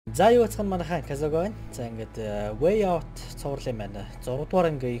За юу цхан манайхаа Kazuga байна. За ингээд Way Out цувралын маань 6 дугаар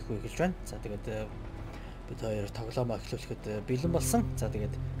анги их эхэлж байна. За тэгээд бид хоёр тоглоомоо эхлүүлэхэд бэлэн болсон. За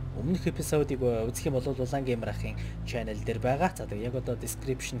тэгээд өмнөх эпизодыг үзэх юм бол Улаан геймер ахын channel дээр байгаа. За тэгээд яг одоо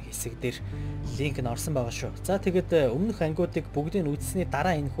description хэсэг дээр линк нь орсон байгаа шүү. За тэгээд өмнөх ангиудыг бүгдийг нь үзсний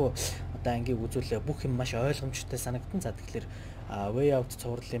дараа энэхүү одоо ангийг үзүүлээ бүх юм маш ойлгомжтой санагдсан. За тэгэхээр Way Out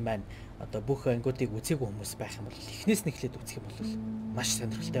цувралын маань одоо бүх ангиудыг үзээгүй хүмүүс байх юм бол эхнээс нь эхлээд үзэх юм бол маш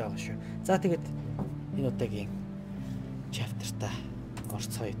сонирхолтой байгаа шүү. За тэгээд энэ удаагийн chapter-та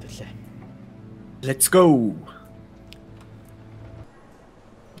орцгоё хэвлээ. Let's go.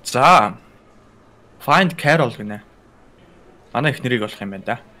 За. Find Carol гинэ. Манай их нэрийг болох юм байна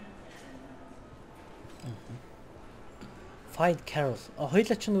да. Find Carol.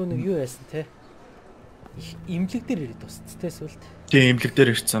 Хоёлаа ч нэг юу яасан те? Имлэг дээр ирээд тусцтэй сүлд. Тийм имлэг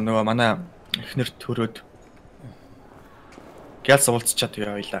дээр ирсэн нөгөө манай эхнэр төрөөд гялс уулзчаад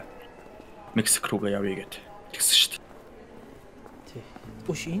явъя. Мексик руугаа явъя гэд тэгсэн шүү дээ. Тий.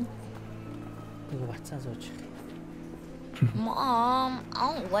 Үш энэ нөгөө бацаа сууж. Mom,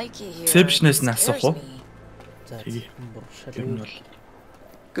 I don't like it here. Сэвшнээс насах уу? За.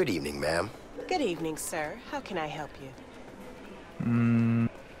 Good evening, ma'am. Good evening, sir. How can I help you?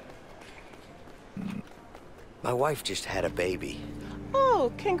 My wife just had a baby.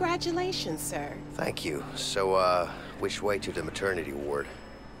 Oh, congratulations, sir. Thank you. So, which way to the maternity ward?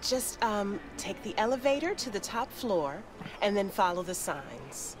 Just, take the elevator to the top floor and then follow the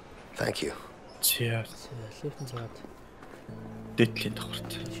signs. Thank you. Cheers.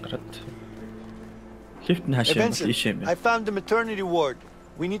 I found the maternity ward.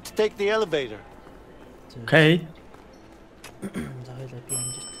 We need to take the elevator. Okay.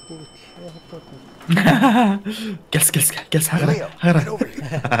 Gels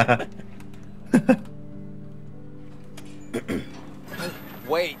хараа.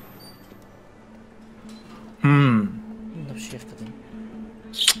 Wait.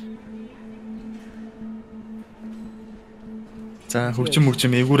 За хөгжим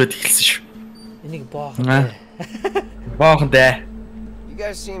ээгүүрээд эхэлсэн шүү. Энийг боохон. Боохон дээ. You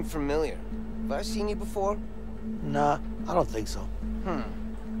guys seem familiar. Have I seen you before? Nah, I don't think so.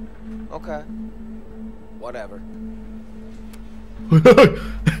 Okay. Whatever.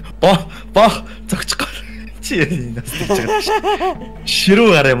 Боо зогчгоо. Чи настаж байгаа.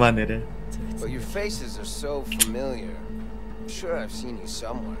 Ширүү гараа маа нэрэ. But your faces are so familiar. I'm sure I've seen you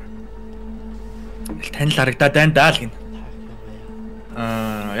somewhere. Танил харагдаад байна даа л гин.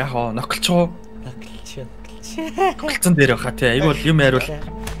 Яг оо ноклчоо. Ноклцсон дээр баха тий. Айгуул юм яриул.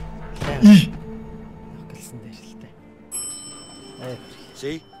 Ноклсон дээр л дээ.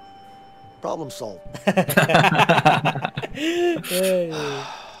 See? Problem solved.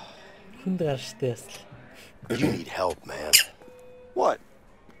 Хүнд гарштай ясл. You need help, man. What?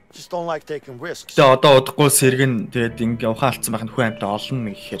 Just don't like taking risks. Тэгээ одоо удахгүй сэргэн тэгээд ингээ ухаан алдсан байх нь хүн амьтаа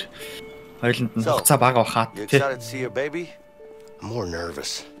олно гэхээр хоёуланд нь хугацаа бага бахаад You тий. excited to see your baby? I'm more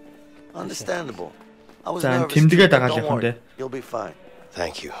nervous. Understandable. I was За nervous. тэмдэгээ too, but дагаал don't явах worry. нь You'll be fine.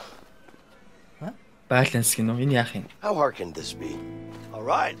 Thank you. Баланс гинөө энэ яах юм? How hard can this be? All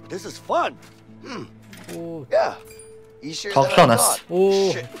right, this is fun. Оо. Yeah. Easier than I Тоглоноос. thought.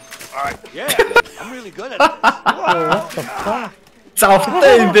 Оо. Shit. All right, yeah, I'm really good at this.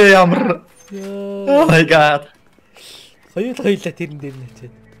 Завтай юм бэ ямар. Oh my god. Хоёулаа тэрэн дээр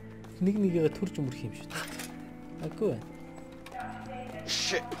нэчээд. Нэг нэгээ төрж өмөрх юм шүү дээ. Аггүй.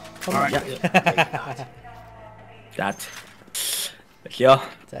 Shit. Даад. Элё.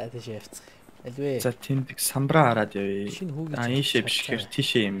 За тийш явцгаая. Альвэ. За тэнд самбраа хараад явъя. Шинэ хүүгийн Ийшээ бишгээр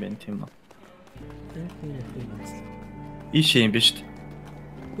тийшээ юм байна тийм үү? Энэ юм байна. Ийшээ юм биш үү?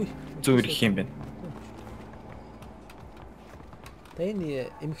 Үгүй. Зүүн ирэх юм байна. Тэний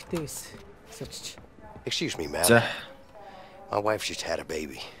эмхтэйгээс асуучих. Excuse me, ma'am. За. My wife just had a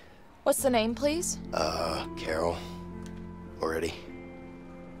baby. What's the name, please? Carol. Already?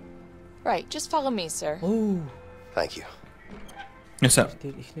 Right, just follow me, sir. Оо. Thank you. Яса.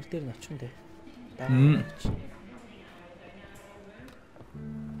 Тэр ихнэр дээр нь очин дээ.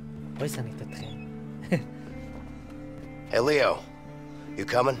 Ой санагдаад байгаа юм. Hey, Leo. You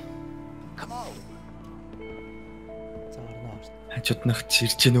coming? Come on. За орно. Хажууд нах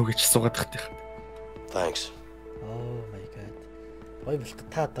чирж гэнэ үү гэж асуугаад тахтах. Thanks. Oh my god. Ой бэлт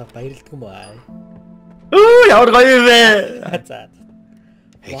та одоо баярлдгүй юм аа. Ямар гоё юм бэ? За.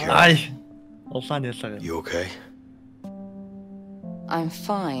 Hey, Carol. Ай. Улаан ялгаа. You okay? I'm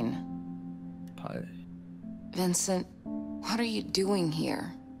fine. Бай. Vincent, what are you doing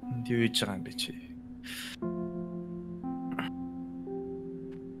here? Юу хийж байгаа юм бэ чи?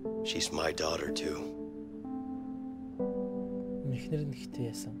 She's my daughter too. эхнэр нь ихтэй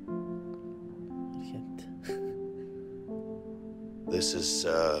яасан. Хэнт. This is,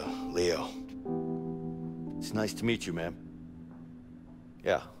 Leo. It's nice to meet you, ma'am.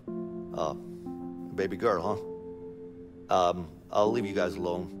 Yeah. Baby girl, huh? I'll leave you guys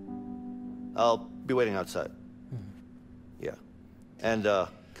alone. I'll be waiting outside. Yeah. And,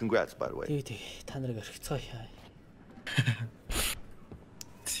 congrats, by the way. Тий, та нарыг орхицгоё.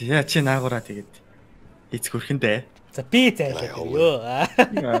 Зя чи наагураа тэгээд эцэг хөрхөндөө. За би зайлаа ёо.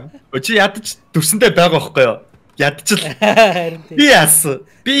 Чи ядаж дүрсэндээ байгаа байхгүй юу? Ядчил. Харин тий.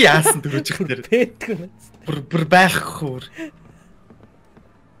 Би яасан төрөж ихтэй. Пэтгүн. Бүр байхгүй.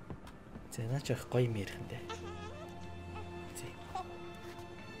 За наач их гоё юм ярихэндээ.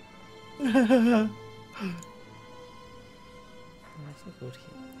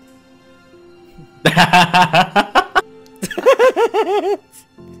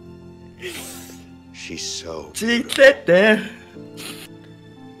 She's so... Чиглэлтэй.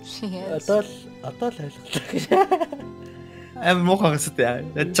 She is. Одоо л ойлголоо. Амин муухайгаас тэ.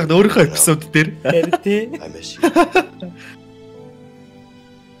 Яаж ч өөрийнхөө эпизод дээр. Харин тий. I miss you.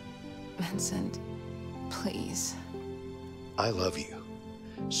 Vincent, please. I love you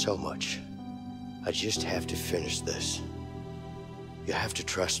so much. I just have to finish this. You have to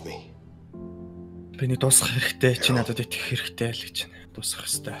trust me. Биний дуусгах хэрэгтэй. Чи надад итгэх хэрэгтэй л гэж байна. Дуусгах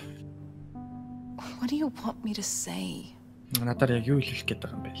хэрэгтэй. What do you want me to say? Надаар яг юу хэлэх гээд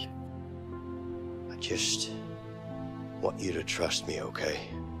байгаа юм бэ? I just want you to trust me, okay?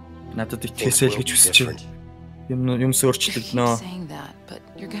 Надад Things итгэхээсэй л will гэж be хүсэж different. байна. Юмс You өөрчлөгдөнө. keep saying that, but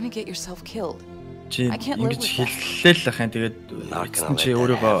you're gonna get yourself killed. Чи I can't live ингэж with that. хэллээ л ахын тэгээд Not эцэст gonna чи let that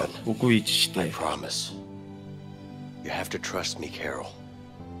өөрийгөө happen. үгүй хийж I штэ. promise. You have to trust me, Carol.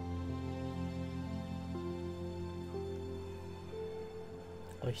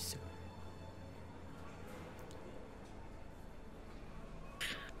 Ойс.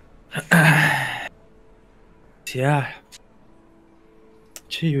 За.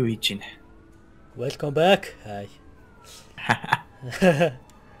 Чи юу хийж байна? Welcome back. Hi.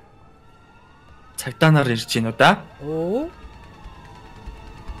 Цагдаа нар ирж гин үү да? Оо.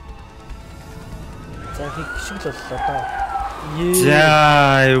 За хийг шиг л боллоо доо.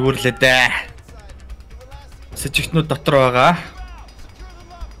 За, өвөрлөө дээ. Сэжигтнүүд дотор байгаа.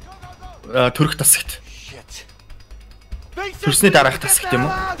 Төрөх тасагт. Төрсний дараах тасагт юм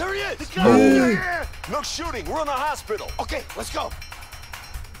уу? There he is! Oh. No shooting. We're in the hospital. Okay, let's go.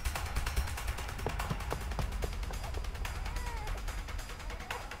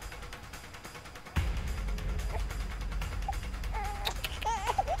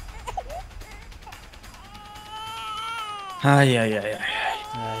 Ай. Ай,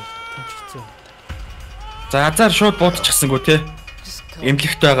 тэнцвэ. За азар шууд будчихсангүй те. Just go.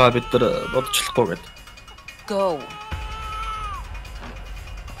 Эмнэлэгт байгаа бид нар будчихлахгүй гээд. Go.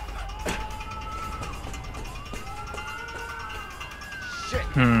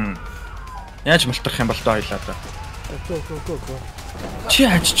 Яаж мултрах юм бол доо хоёлаа да. Го. Чи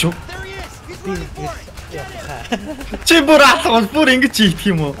хажиж юу? There he is! He's running for it! Чи бүр алхавал бүр ингэж хийх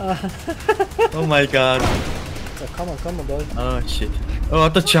юм уу? Oh my god. Come on boy. Oh shit.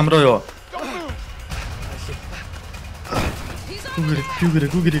 Одоо чи ямар юу?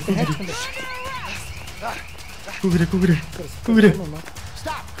 Гүгэрэ.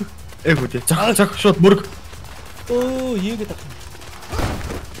 Эгүүдээ. Зах шууд мөрг. Оо, хийгээд авах.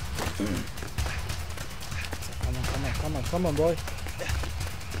 Come on boy.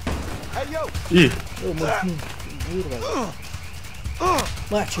 Hey, yo! Оо, мөн.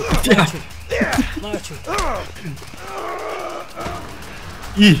 Мачи.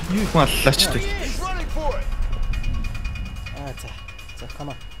 Маллаач тий. He's running for it! За, come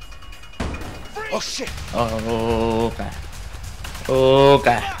on. Oh, shit! Okay.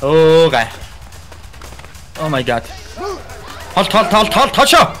 Oh my god. Тол.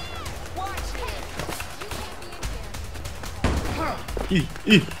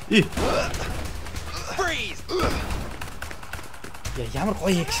 Freeze! Ямар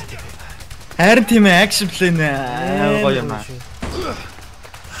гоё экшн тийм бэ? Харин тийм ээ, акшн плей нэ. Гоё юм аа.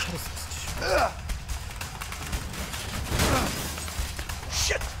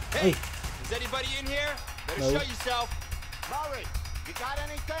 Shit! Hey. Is anybody in here? Better No. show yourself. Murray, you got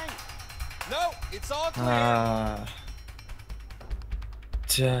anything? No, it's all clear.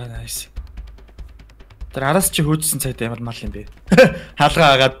 За, nice. Тэр араас чи хөөжсөн цайд ямар мал юм бэ?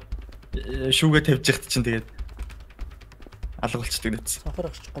 Хаалгаа агаад шүүгээ тавьж яхад чинь тэгээд алгуулцдаг нэц. Сафар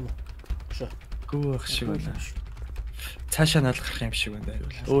авчихгүй юм уу? Шо. Гүү ах шиг байна. Цаашаа наал гарах юм шиг байна.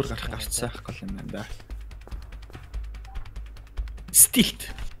 Өөр гарах гарцсан ахгүй юм байна да. Стилт.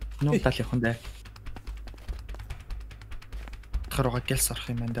 Нуу тал явах юм да. утгаар байгаа гэлс орох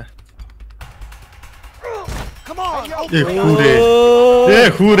юм байна да. Come on.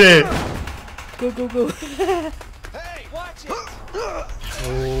 Хүрээ. Хүрээ. Go. Hey, watch it.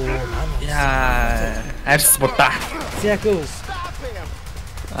 Яа, арс будаа. Зяко.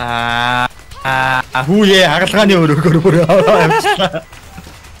 Хүүе хагалгааны өрөөгөр бүр авчлаа.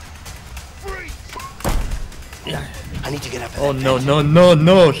 I need to get up. Oh no.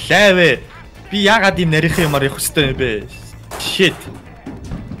 Лавэ. Би яагаад ийм нарийнхан юмар явах хэрэгтэй юм бэ? Shit.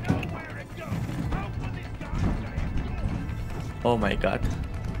 Oh my god.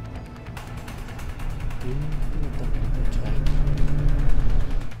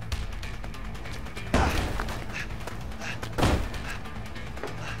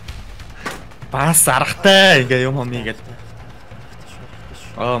 Бас аргатай ингээ юм хомигээд.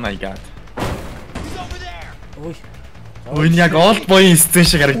 Oh my god. Ой. Өн яг олд боён сцен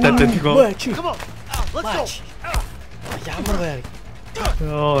шиг харагдаад байна тийм үү? Come on. Let's go. Ямар байр.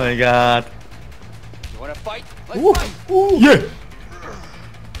 Oh my god. You wanna fight? Yeah.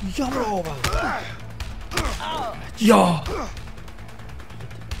 Ямар байр. Яа.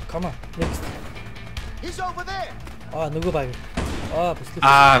 Come on. Next. He's over there. Нөгөө баг. Бүслээ.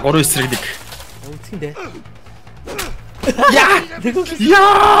 3 эсрэг нэг. Үцгэндээ.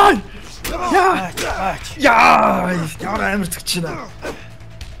 Яа. Яа, ямар амар зөгч байна.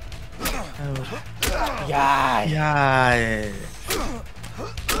 Яа.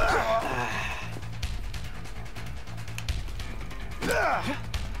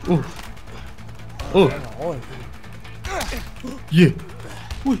 Оо. Е.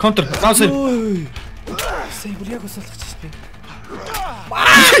 Контр. Наасай. Сэй бүр яг усалгаж штэ.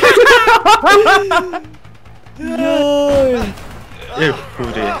 Йой.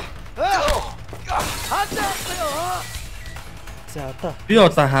 Хүрээ. За одоо. Би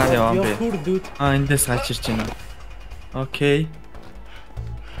одоо хаа яваа бэ? Хүрдүүд. Эндээс хайлчирч байна. Окей.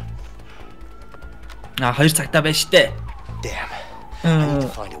 2 цагтаа байна штэ. Damn. I need to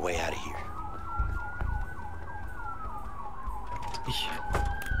find a way out of here.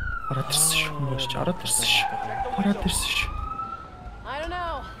 Ороод ирсэн шүү. Ороод ирсэн шүү. I don't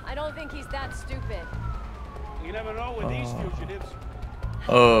know. I don't think he's that stupid. You never know with these fugitives.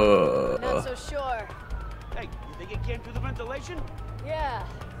 Not so sure. Hey, you think it came through the ventilation? Yeah,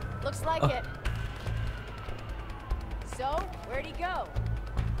 looks like it. So, where'd he go?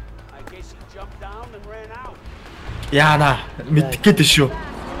 I guess he jumped down and ran out. Яана, мэдгээд шүү.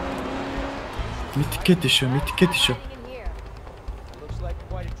 Мэдгээд шүү. In here. Looks like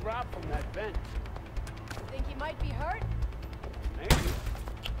quite a drop from that vent. Think he might be hurt?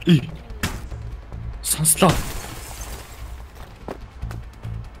 Maybe. Сонслоо.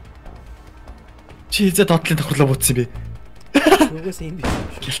 Чи хизээ дотлын тохирлоо буутсан юм бэ? Нөгөөс юм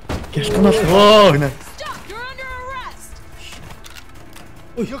биш. Гэлтнал гэнэ. Stop! You're under arrest!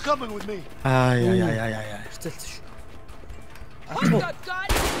 You're coming with me. Яа. Хэцэлсэн шүү.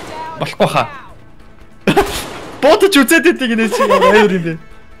 Болохгүй хаа. Бодож үзээд байдаг нэ чи аюур юм бэ?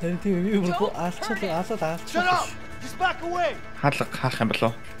 Тийм би бүр алаад. Shut up. Just back away. Хаалга хаах юм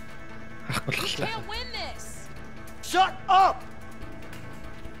болов? Хаах болохлаа. Can't win this! Shut up.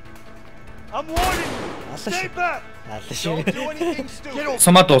 I'm warning you. Stay back. Аллаа Don't do anything stupid.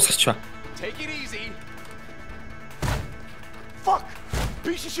 Сумаа дуусгач ба. Take it easy. Fuck.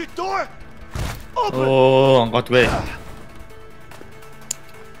 Piece of shit door. Open. Онгодгүй.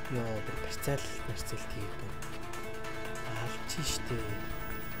 Йоо, бүр барцаал тийг. Алчи штэ.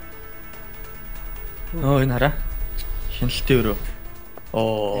 Энэ хараа. Хяналтын өрөө.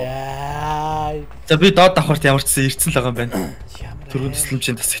 Яа. За би доод давхарт ямар ч гэсэн ирцэн л байгаа юм байна. Ямар. Түрүүн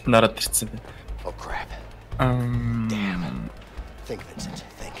төслөмжийн тасагт нь ороод ирцэн байна. Oh crap. Think, Vincent.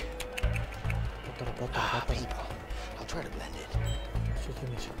 Think. People. I'll try to blend in.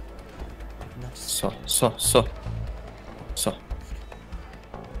 So.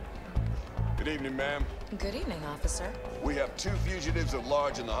 Good evening, ma'am. Good evening, officer. We have 2 fugitives at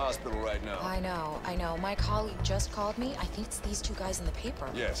large in the hospital right now. I know. My colleague just called me. I think it's these 2 guys in the paper.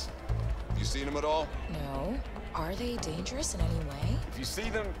 Yes. Have you seen them at all? No. Are they dangerous in any way? If you see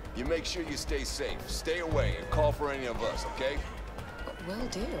them, you make sure you stay safe. Stay away and call for any of us, okay? Will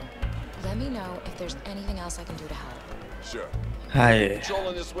do. Let me know if there's anything else I can do to help. Sure. Хай.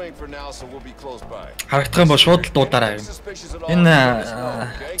 Controlling this wing for now, so we'll be close by. Харагдах юм бол шууд л дуудаарай. Энэ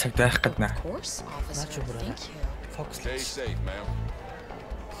цагт байх гэднэ. Of course, officer. Thank you. Stay safe, ma'am.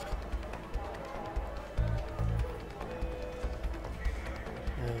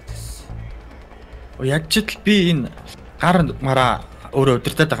 Яг ч л би энэ гар мараа өөрөө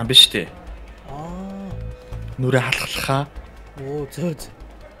удирдах байгаа юм биш үү? Нүрээ халахлахаа. Оо зөө.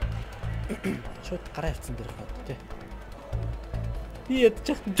 Шууд гараа явцсан дэрх бод тий. Би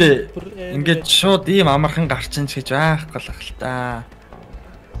ядчих. Ингээд шууд ийм амархан гарчин ч гэж байхгүй л та.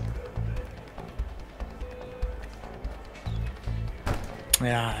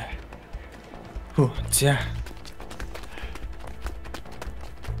 Яа. За.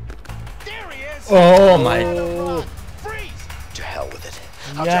 Oh my. To hell with it.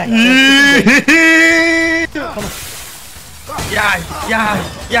 Yeah.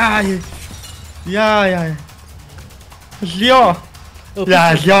 Лё.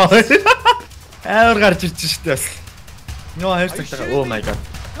 Лё. Амар гарч ирж штэ бас. Нөө хайр цагтаа. Oh my god.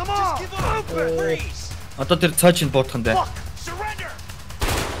 Одоо тэр цаачин буутхан дээ.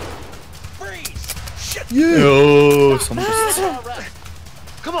 Ёо, сомбос.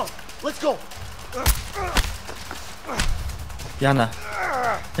 Come on, let's go. Яна.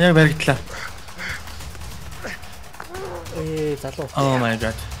 Яг баригдлаа. Залуу. Oh my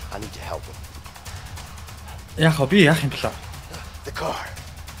god. I need to help him. Яах би яах юм бэлээ. The car.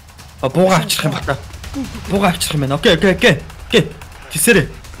 Бууга авчрах юм бата. Бууга авчрах юм байна. Окей. Тэсэрэ.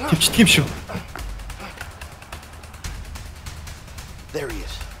 Төвчдөг юм шүү. There he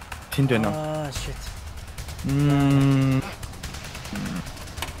is. Тэнд байна уу? Shit.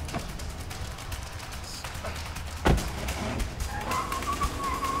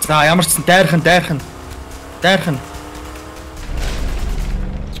 За ямар ч сан дайрхан.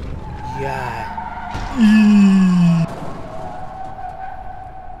 Яа.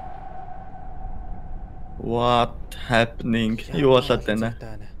 What happening? Юу болоод байна?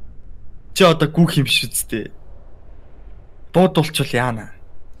 Чи одоо гүөх юм биш үсттэй. Буудуулчвал яана.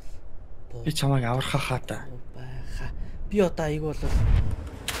 Би чамайг аврахаа та. Би одоо аяг бол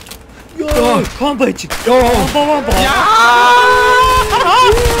ёо комбо чи. Бомбо.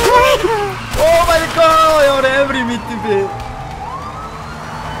 Oh my god, you're every meeting бэ.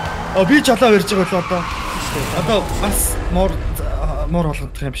 Би чалаа барьж байгаа л одоо. Одоо бас мор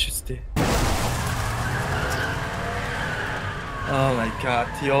болгох юм биш үстэй. Oh my god,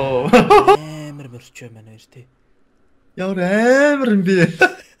 ёо. Амар мөрчөө манай нэр тий. Яа амар юм бэ.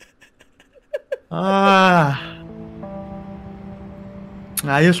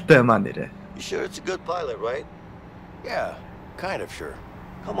 Аюултай маа нэрэ. You sure it's a good pilot, right? Yeah, kind of sure.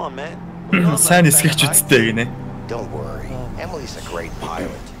 Come on, man. Сайн эсгэгч үсттэй гинэ. Don't worry. Emily's a great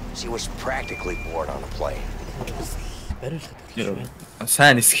pilot. She was practically born on a plane.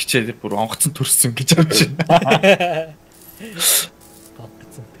 Сайн эсгэгчээр бүр онгоцон төрсөн гэж авч байна.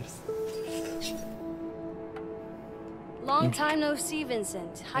 Long time no see,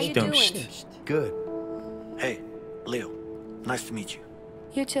 Vincent. How you doing? Good. Hey, Leo. Nice to meet you.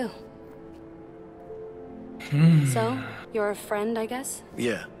 You too. So, you're a friend, I guess?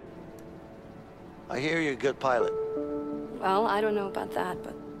 Yeah. I hear you're a good pilot. Well, I don't know about that,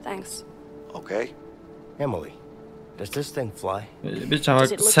 but thanks. Okay. Emily, does this thing fly? Би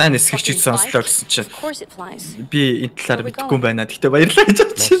чамайг сайн эсгэгч гэж сонслоо гэсэн чинь. Of course it flies. Би энэ талаар мэдэхгүй юм байна. Гэхдээ баярлалаа гэж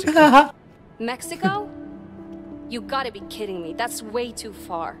бодчих. Mexico? You gotta be kidding me. That's way too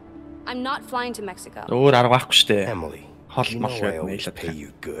far. I'm not flying to Mexico. Өөр арга байхгүй штэ. Emily, Хол you know мал I яг always мэйлээд. pay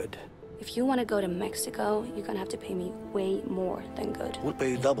you good. If you want to go to Mexico, you're gonna have to pay me way more than good. We'll pay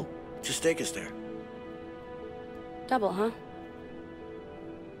you double. Just take us there. Double, huh?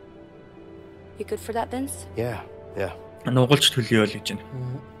 You good for that, Vince? Yeah. Нугалж төлөё л гэж байна.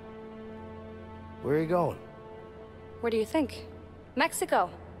 Where are you going? Where do you think? Mexico.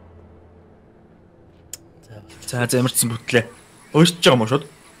 За замарчсан бүтлээ. Өөрчлөж байгаа юм уу шууд?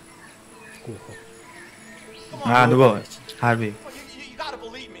 Нөгөө Harvey. You gotta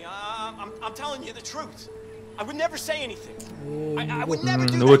believe me. I'm telling you the truth. I would never say anything. I would never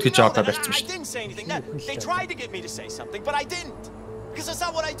do Нөгөө that. гэж одоо барьсан I шүү. didn't say anything. They tried to get me to say something, but I didn't. Because that's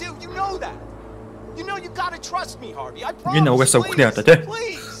not what I do. You know that. You know you gotta trust me, Harvey. I promise. Энэ угаасаа үхнээ одоо тий.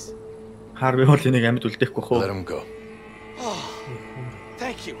 Please. Harvey бол энийг амьд үлдээхгүй хөө. Let him go.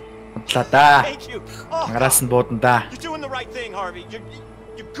 Thank you. Бодлаа да. Thank you. Араас нь буудан да. You're doing the right thing, Harvey. You're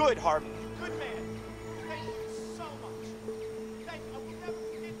good, Harvey. Good man. Thank you so much. Thank you. I will never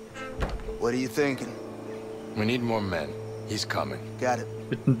forget you. What are you thinking? We need more men. He's coming. Got it.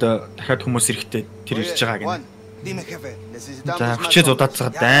 Бидэнд дахиад хүмүүс ирэхтэй тэр ирж байгаа гэнэ. Dime, jefe. Necesitamos За más хүчээ hombres.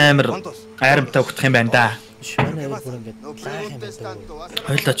 зудаацгаад амар айрамтай өгөх юм байна да. Шөнө бүр ингээд No лаах юм preguntes байна. tanto. Vas a-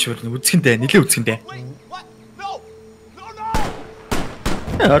 Хойлооч бүр үзгэндээ нилээ үзгэндээ. Wait, what? No.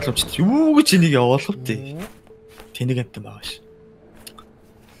 Ойлгомжтой. Юу гэж энийг явуулах вэ? Тэнийг амтан байгаа ш.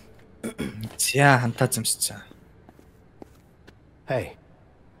 За хантаа зэмсцэн. Hey,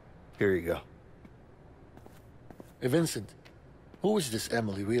 here you go. Hey, Vincent. Who is this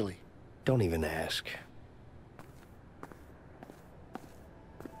Emily, really? Don't even ask.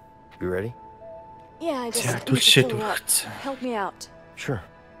 You ready? Yeah, I just За need to түлшээ fill her up. дүрхцэн. Help me out. Sure.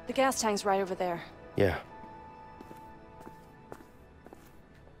 The gas tank's right over there. Yeah.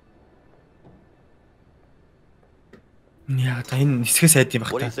 Яа, та энэ хэсгээс айд юм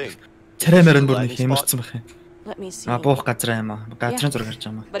What do баг you та. think? Царай мөрөнд бүр нэг хэмэрсэн байх юм. Let me see. Буух газар юм аа. Газрын зураг харж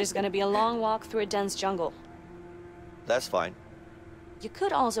байгаа юм. But it's gonna be a long walk through a dense jungle. That's fine. You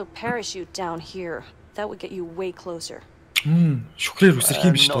could also parachute down here. That would get you way closer. Шүхрээр үсрэх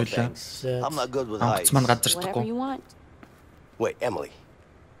юм биш No байлаа. thanks. I'm not good with heights. Онгоц маань Whatever газардахгүй. you want. Wait, Emily.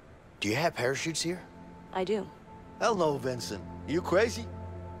 Do you have parachutes here? I do. Hell no, Vincent. You crazy?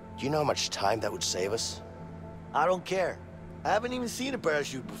 Do you know how much time that would save us? I don't care. I haven't even seen a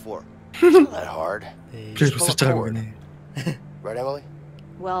parachute before. It's not that hard. Шүхрээр үсэрч байгаагүй гинэ. Right, Emily?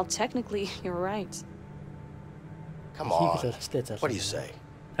 Well, technically, you're right. Come on. What do you say?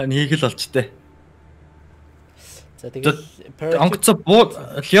 Нэг л олчтой. За тэгээд онгоцоо буу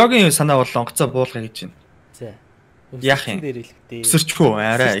Лёгийн санаа бол онгоцоо буулгая гэж байна. За. Яах юм? Өсөрчгүй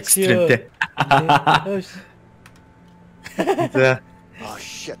арай экстремтэй. За. Oh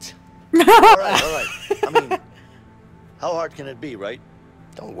shit. All right. I mean, how hard can it be, right?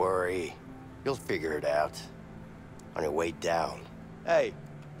 Don't worry. You'll figure it out. On your way down. Hey,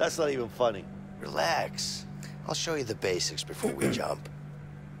 that's not even funny. Relax. I'll show you the basics before we jump.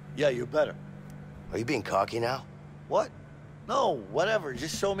 Yeah, you better. Are you being cocky now? What? No, whatever.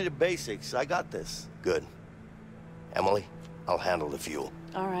 Just show me the basics. I got this. Good. Emily, I'll handle the fuel.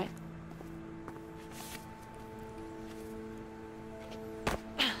 All right.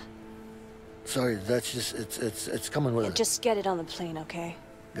 Sorry, that's just it's coming with And it. just get it on the plane, okay?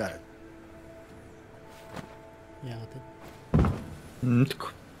 Got it.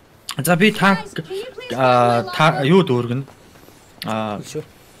 За би танк та юу дүүргэн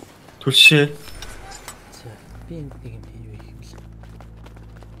төлшөө. За би нэг юм юу хийх вэ?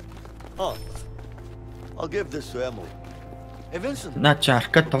 Oh. I'll give this to Emily. Hey Vincent. Наа чи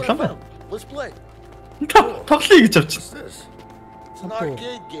аркад тоглоом байна. Let's play. Тоглоё гэж авчихсан. It's an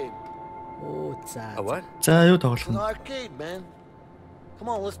arcade game. Оо за. A what? За юу It's an тоглох вэ? arcade, man. Come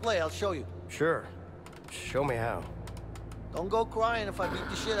on, let's play. I'll show you. Sure. Show me how. Don't go crying if I beat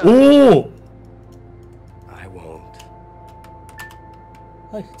the shit out of you. Оо! I won't.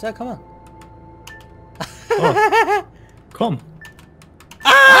 Ой, за come on. Come.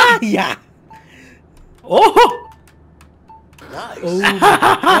 Яа. Оо! Nice.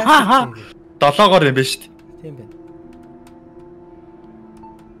 Долоогоор юм байна шүү дээ. Тийм байна.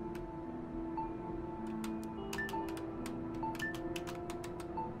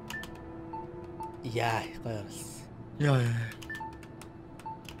 Яа, гоё оруулсан. Яа.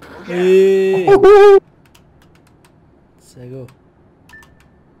 Саго.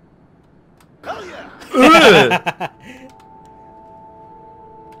 Hell yeah.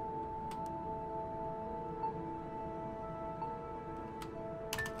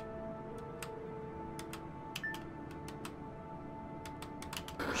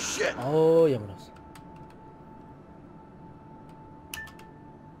 Shit. Оо ямар ус.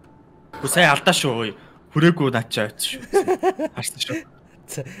 Үсээ алдаа шүү. Хүрээгүй наачаа авчих шүү. Харсан шүү.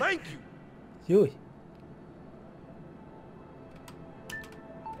 Thank you. Юу?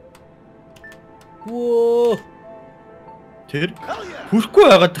 Воо. Тэр хүрхгүй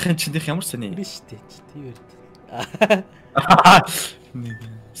байгаад тахын чинийх ямар сони? Биш дээ. Тийм үү.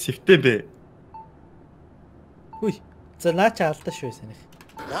 Сэвтэ бэ. Хүй. За наача алдаа шүү санийх.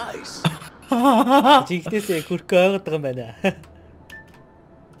 Nice. Жигнэсээ хүрхгүй байгаад байгаа юм байна.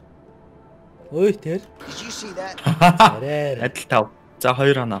 Ой тэр. Did you see that? Адил тав. За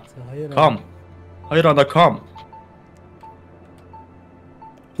 2 оноо. За 2 Ком. 2 оноо ком.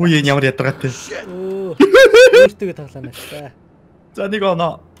 Үе ямар ядаргатай. Оо. Өөртөө тоглоно та. За 1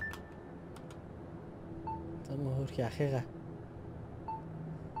 оноо. За мөн хөрхи ахыгаа.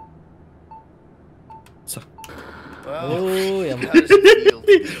 За. Оо ямар.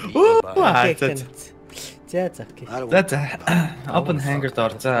 За за. За. Open hanger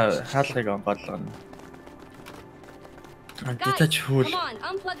door. За хаалгыг онгоолгоно. Антитач хүл. Come on,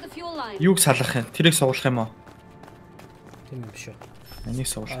 unplug the fuel line. Юуг салгах юм? Тэрийг суулгах юм уу? Тийм юм шүү. Энийг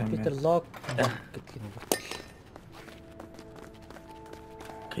суулгах юм Би тэр байна. лог гэдэг юм байна.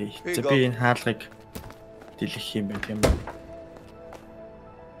 Окей. За би энэ хаалгыг дэлгэх юм байна тийм үү?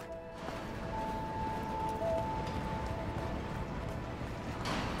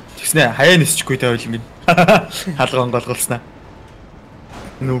 Тэгснэ хаяа нисчихгүй тавил ингэ. Хаалга онгоолголснаа.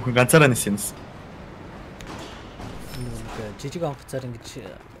 Нүүхэн ганцаараа нис юмс. Жижиг онгоцоор ингэж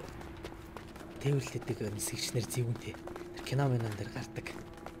тэвэрлэдэг нисгчнэр зэвүүнтэй. Тэр кино минан дээр гардаг.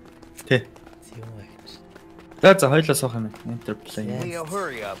 Тэ. Зэвүүн байх. За хоёлаа суух юм. Interplay. Leo,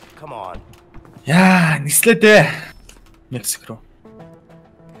 hurry up. Come on. Яа, нислээ дээ. Мексик руу.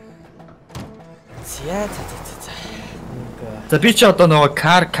 За. За би чи одоо нөгөө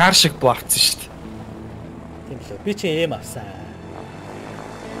кар шиг буурсан шүү дээ. Тийм лөө. Би чи эм авсан.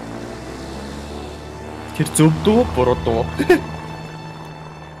 Тэр зөв дүү, буруу дүү.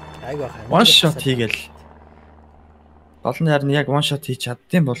 Айгу хаа. One shot хийгээл. Олон харин яг one shot хийж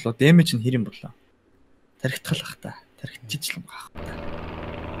чаддсан болоо damage нь хэрэг болоо. Тархитгал ах та. Тархитж л байгаа ах та.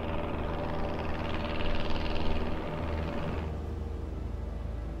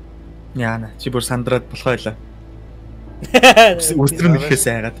 Яна чи бүр сандраад болохоо байлаа. Үстрэн ирэхээс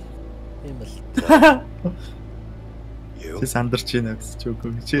айгаад. Тийм бол. Чи сандарч байна гэж ч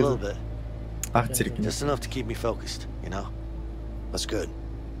үгүй гэж. Баг зэрэг. Just enough to keep me focused, you know? That's good.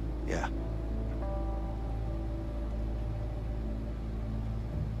 Yeah.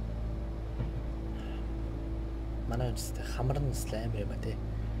 Манай үстэй хамрын слайм юм аа тий.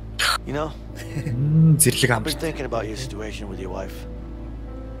 You know? Зэрлэг I've амт. been thinking about your situation with your wife.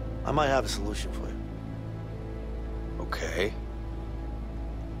 I might have a solution for you. Okay.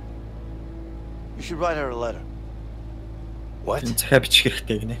 You should write her a letter. What? Захаа бичих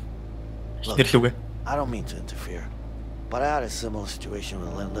хэрэгтэй гинэ. Эхнэрлүүгээ. I don't mean to interfere, but I had a similar situation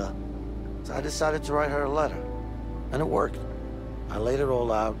with Linda, so I decided to write her a letter, and it worked. I laid it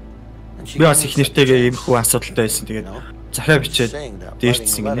all out, and she. Би бас эхнэртэйгээ ийм хүү асуудалтай байсан. Тэгээд захаа бичээд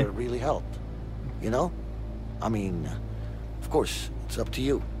дээрчсэн гинэ. Really helped. You know? I mean, of course, it's up to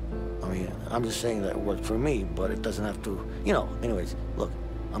you. I mean, I'm just saying that it worked for me, but it doesn't have to, you know. Anyways, look,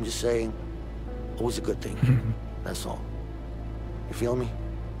 I'm just saying it was a good thing. That's all. You feel me?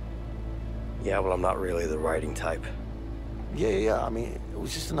 Yeah, well, I'm not really the writing type. Yeah. I mean, it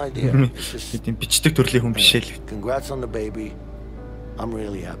was just an idea. It's just. Тийм бичдэг төрлийн хүн биш л. Congrats on the baby. I'm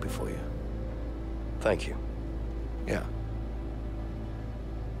really happy for you. Thank you. Yeah.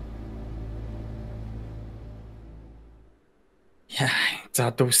 Яа, за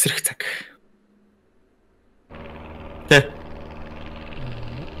одоо үсрэх цаг. Тэ.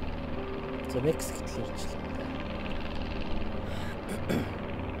 За Мексик хэлэрчлээ.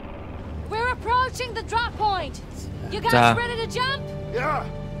 We're approaching the drop point. You guys ready to jump? Yeah.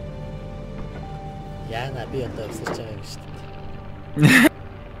 Яна би одоо үсэрч байгаа юм шүү дээ.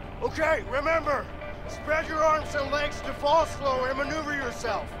 Okay, remember, spread your arms and legs to fall slow and maneuver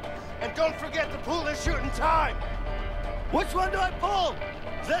yourself. And don't forget to pull the chute in time. Which one do I pull?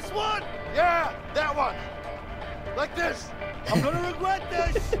 This one? Yeah, that one. Like this. I'm gonna regret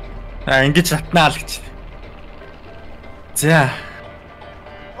this. Ингэж татнаа л гэж. За.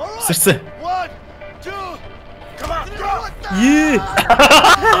 Сэрсэн. 1, 2. Come on, go. Ее.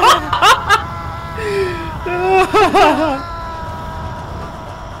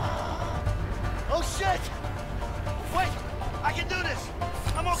 Oh shit. Wait, I can do this.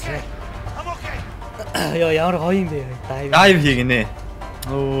 I'm okay. I'm okay. Яа ямар гоё юм бэ? Дайв хийгнэ.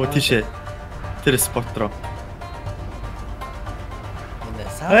 Оо тийшээ. Тэр спот руу.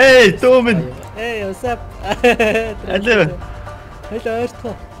 Hey, Domin. Hey, what's up? Hello. Hello,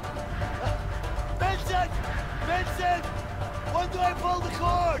 Erto. Vincent! Vincent! When do I pull the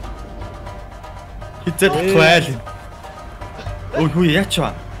cord? Хизээд тухайл. Ой хүү яач вэ?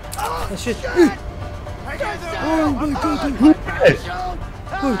 Shit. Oh my god.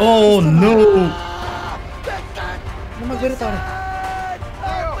 Oh no. Намайг гэрээ таарай.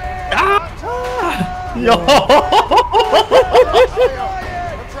 Yo.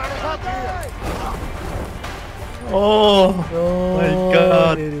 Oh my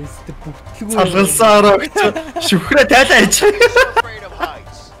god. Салгалсаараа шүхрээ тайлаа ич.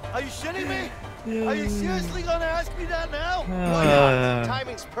 Are you shitting me? Are you seriously gonna ask me that now?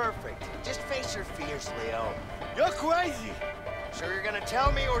 Timing's perfect. Just face your fears, Leo. You're crazy. So you're gonna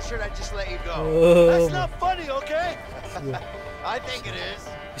tell me, or should I just let you go? That's not funny, okay? I think it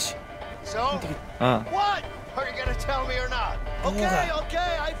is. So, what? Are you gonna tell me or not? Okay.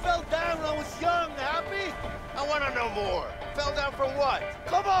 I fell down when I was young. Happy? I wanna know more. Fell down from what?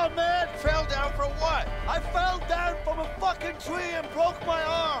 Come on, man. Fell down from what? I fell down from a fucking tree and broke my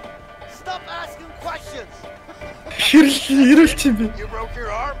arm. Stop asking questions. You broke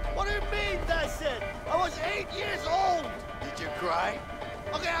your arm? What do you mean, that's it? I was 8 years old. Did you cry?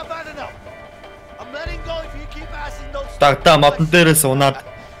 Okay, I've had enough. I'm letting go if you keep asking those. Тагтаа модон дээрээс унаад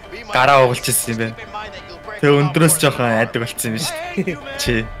гараа угалчихсан юм байна. Тэгээ өндрөөс жоохон айдаг болцсон юм биш.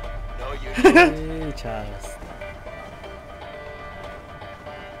 Чи. Чаас.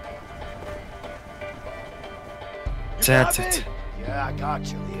 Yeah, I got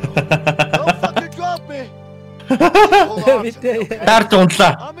you, Leo. Don't fucking drop me. Тарт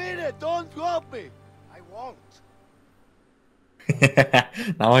ундлаа. I mean it. Don't drop me. I won't.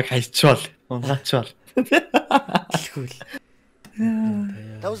 Намайг хайчвал, унгаачвал. Дэлгүүл.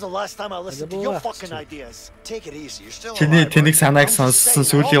 That was the last time I listened to your fucking ideas. Take it easy. You're still Чиний тэнэг санааг сонссон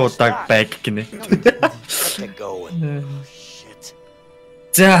сүүлийн удааг байг гинэ. Shit.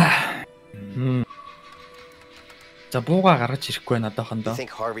 За. За бууга гаргаж ирэхгүй байна одоохондоо. You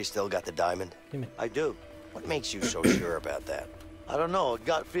think Harvey still got the diamond? I do. What makes you so sure about that? I don't know, a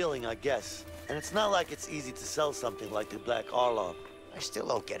gut feeling, I guess. And it's not like it's easy to sell something like the Black Arlong. I still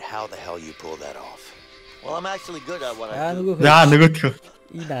don't get how the hell you pull that off. Well, I'm actually good at what I do. Нөгөөдхөө.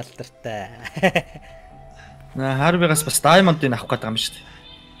 Энэ алдартай. Харвигаас бас diamond-ыг авах гэдэг юм шүү дээ.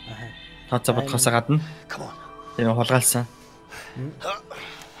 Тооцоо бодхоос гадна. Энэ хулгайлсан.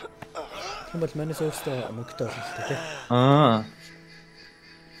 Тэгвэл манайс өөртөө мөнгөтэй болно л дээ.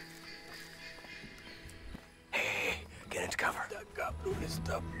 Get into cover.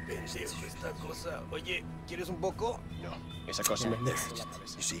 Oye, ¿quieres un poco? No. Esa cosa me...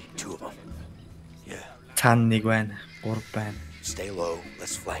 You see, 2 of them. Yeah. Цаана нэг байна. 3 байна. Stay low.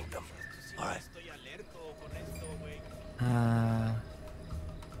 Let's flank them. All right.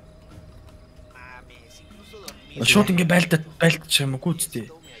 Шууд ингэ байлдаж юм уу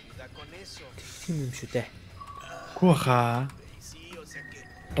үстэй. Тийм юм шүү дээ. Хүү хаа.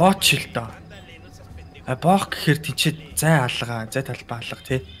 Бооч л доо. Боох гэхээр тийчээ зай алга, зай талбай алга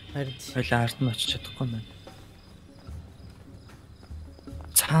тий. Харин хоёлаа ард нь очиж чадахгүй байна.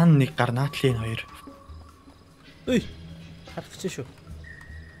 Цаана нэг гарнаатлын 2. Үй. Харагч шүү.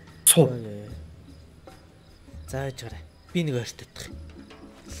 Цуу. Зааж гараа. Би нэг ойртодох.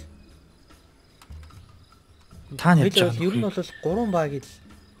 Та нь явж байгаа. Ер нь бол 3 баг л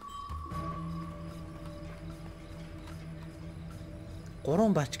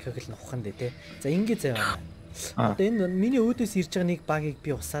 3 баачкаг л нуххан дээ тий. За ингэ зав байна. Одоо энэ миний өөдөөс ирж байгаа нэг багийг би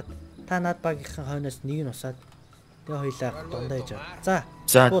усаад та над багийнхан хойноос нэг нь усаад тэгээ хоёлаа дундаа ээж байгаа.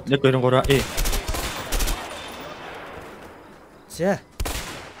 За 1 2 3 За.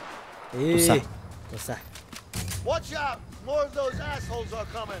 Уса. Watch out. More of those assholes are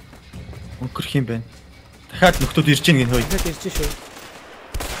coming. Өнгөрөх юм байна. Дахиад нөхдүүд ирж гин хөөе. Дахиад ирж шүү.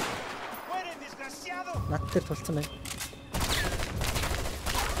 Над дээр тулцсан байна.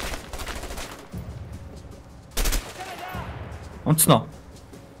 Онцноо.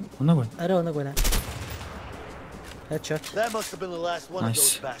 Оног байна. Арай оног байна. Headshot. That must have been the last one of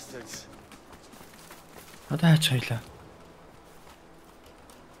those bastards. Одоо хаач хоёлаа.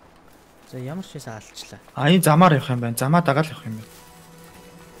 За ямар ч байсан алчлаа. Энэ замаар явах юм байна. Замаа дагаал явах юм байна.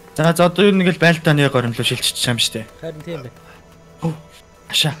 За одоо юу нэг л байлдааны горим руу шилжчих юм штэ. Харин тийм байна.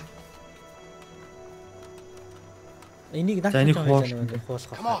 Аша. Энийг наач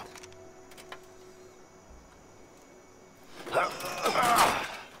хуулах.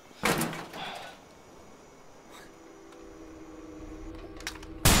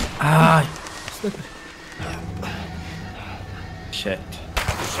 Ah. Shit.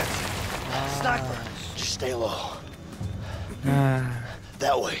 Sniper, just stay low.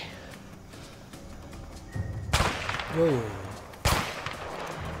 That way. Yo.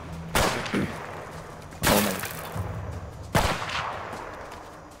 Oh my.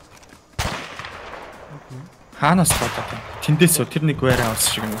 Хаанаас бодоо. Тэндээс тэр нэг байраа авс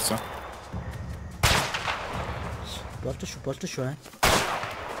шиг юм уу? Болж шүү.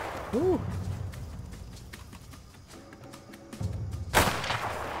 Оо.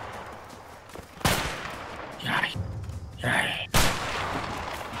 Яй.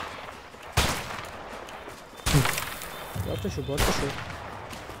 Болж шүү.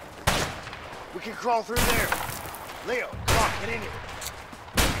 we can crawl through there. Leo, come on, get in here.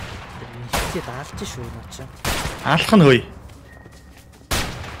 Хитээ даалж шүү наач. Алах нь хөөе.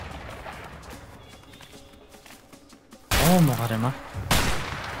 Магаар юм аа.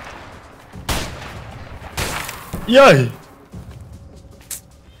 Яй.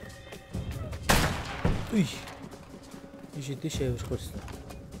 Үй. Ишээ явуулчихсан.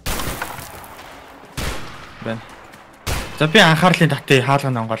 Бэн. За би анхаарлын татыг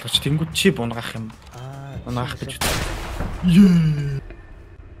хаалганд онгойлгоч тэнгууд чи бунгаах юм. Бунгаах гэж.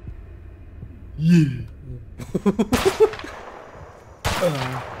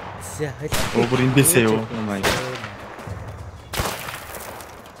 Өөр эндээсээ юу? Oh my god.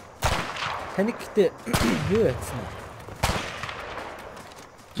 Таник гэдэг юу яцсан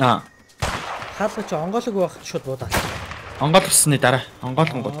бэ? Хаалгач онгойлог байх шууд буудаа. Онгойлгосны дараа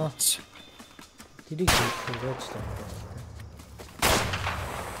онгойлгон гол. Тэрийг хэрэгжлээ.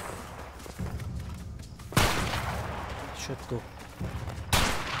 Шууд гоо.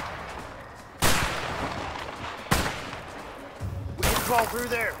 We can crawl through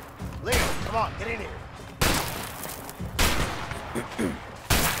there. Leo, come on, get in here.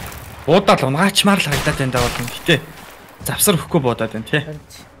 Буудаа л унгаач маар л хагдаад байна даа бол. Гэтэ Завсар өгөхгүй бодоод байна тий.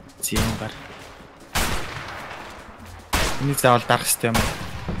 Зэм гар. Энийг заавал дарах хэрэгтэй юм аа.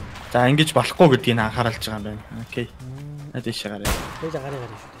 За ингэж болохгүй гэдгийг анхааруулж байгаа юм байна. Окей. Адиш гараа. Тэгж гараа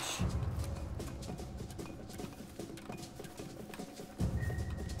шүү дээ.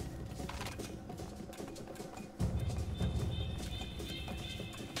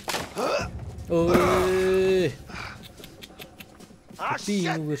 Ой. Ah, shit!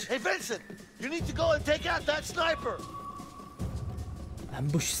 Hey, Vincent! You need to go and take out that sniper!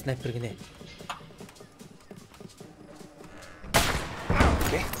 Ambush sniper гинэ.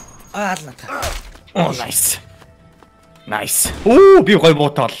 Okay. Oh, nice. Nice. Оо, би гой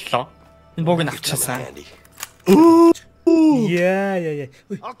буутай боллоо. Энэ бууг нь авчихсан. Yeah.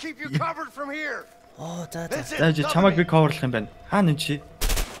 I'll keep you covered from here. Oh, за. Чамайг би coverлах юм байна. Хаана энэ чи?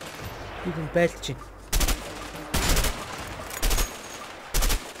 Би байлж чинь.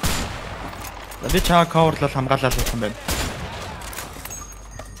 Би чаа coverлал хамгаалал болох юм байна.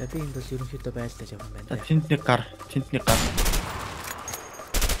 За би энд бол ерөнхийдөө байлдаж явах юм байна. Тэнд нэг гар.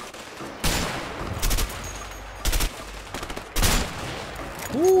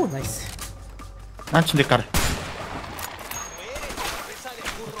 Оо, nice. Наач нэг гар.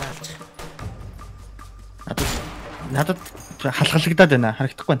 Надад халхалагдаад байна.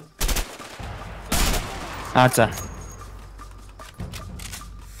 Харагдахгүй байна. За.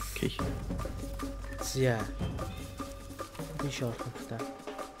 Окей. За. Би шорох та.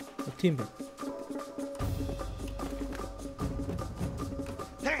 Тийм бэ.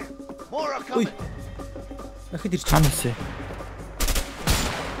 Ой. Ахид ирч чанасэ.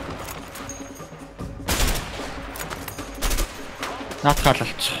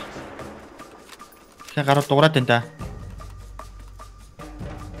 Наатгаалч. Тэг гарууд дуурайд энэ да.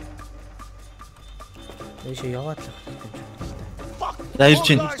 Эшээ яваад л байна. За ирж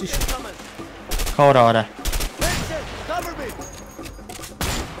чинь. Хоороо.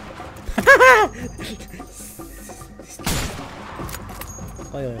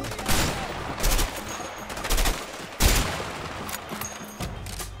 Ой.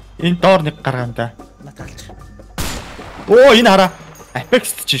 Энэ доор нэг гаргаан да. Натаалч. Оо энэ хараа.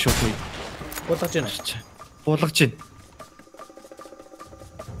 Apex-т чи шууд үе. Булгаж байна. Булгаж байна.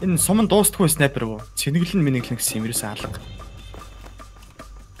 Энэ суман дуустдаггүй снайпер уу? Цэнэглэн минэглэн гэсэн юм ерөөсөө алга.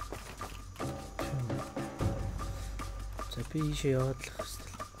 За би ийшээ яваад л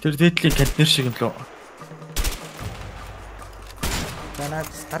хэвчээ. Тэр дээдлийн контейнер шиг юм лөө. За наад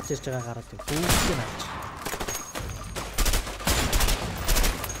гарч ирж байгаа гараад бүгдийг нь авч.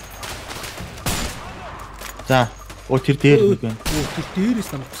 За, оо тэр дээр нэг байна. Оо тэр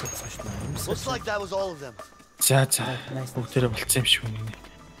дээрээс намайг босоодсан шүү дээ. Looks like that was all of them. За. Бүгдээрээ болцсон юм шиг үнэ.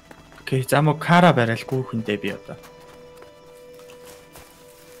 Окей, за мо кара барайлгүй хүндээ би одоо.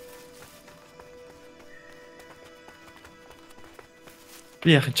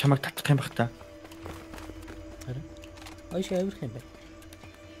 Би яхан чамайг татах юм бах та. Харин. Айшаа авирах юм байна.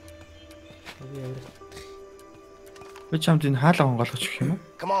 Би чамд энэ хаалга онгоолгож өгөх юм уу?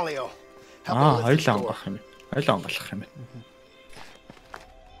 Come on, Leo. Хоёлаа онгоолгох юм. Хоёлаа онгоолгох юм байна.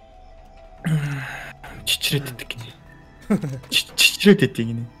 Чичрээд идэг гинэ. Чичрээд идэг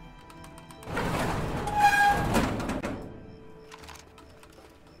гинэ.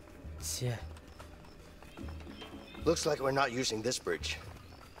 Сэ. Looks like we're not using this bridge.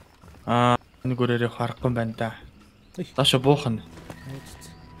 Нэг өрөөрөө харахгүй юм байна да. Доош буухна.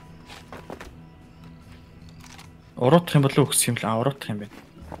 Уруутах юм болов уу гэсэн юм л уруутах юм байна.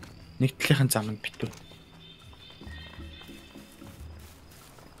 Нэг талынхын зам нь битүү.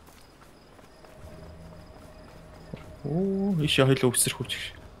 Оо, ишээ хоёлоо өсөр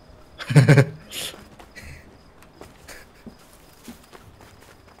хүч.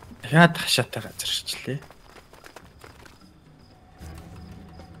 Яад хашаатай газар шичлээ.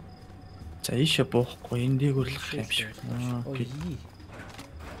 За ишээ буухгүй энэ дээгүрлэх юм шиг. Окей.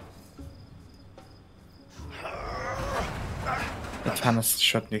 Танаас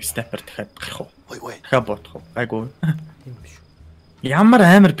шууд нэг снайпер дахиад гарах уу? Дахиад боодох уу? Гайгүй. Тийм биш. Ямар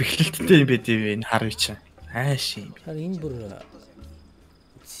амар бэхлэлттэй юм бэ дээ энэ хар үе чинь. Ааш юм. Энэ бүр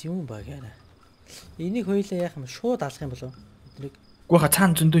юм багаараа. Энийг хоёлаа яах юм шууд алах юм болов? Эднийг Гүн ха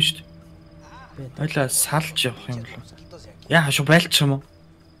цаана зөндөө шүү дээ. Хоёлаа салж явах юм болов? Яа шүү байлчих юм уу?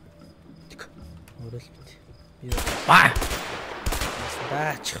 Өөрөө л бит. Баа.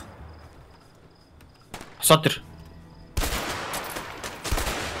 Даач. Асаа тэр.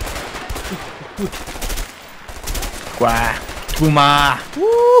 Гуа. Тума.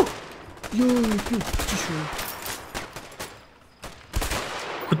 Ёо, чишүү.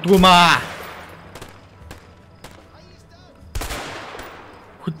 Худгума.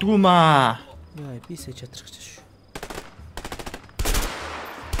 Худгума. Яа, бисээ чадрах шүү.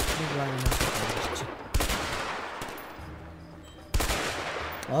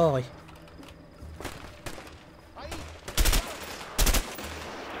 Ой.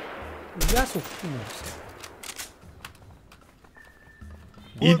 Яс үхсэн юм.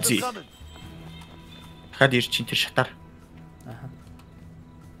 Easy. Хад ирж чинь тэр шатаар. Аха.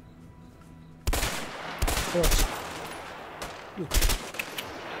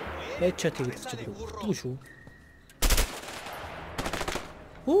 Эчэт хийгдэж байгаа үү шүү.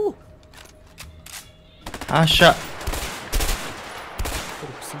 Оо. Аша.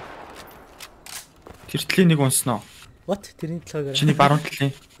 Тэр тлээ нэг унсноо. What? Тэрний талаагаар. Чиний баруун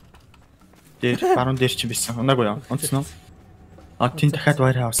тлээ. Дээр баруун дээр чинь бисэн. Унаагүй юу? Унсноо. А тийм дахиад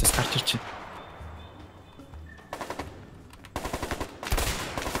warehouse-аас гарч ирж байна.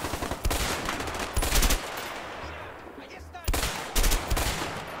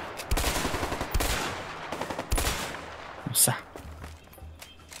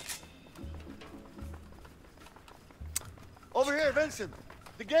 Over here, Vincent.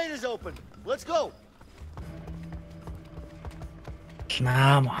 The gate is open. Let's go.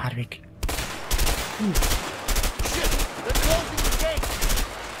 Наам Харвиг.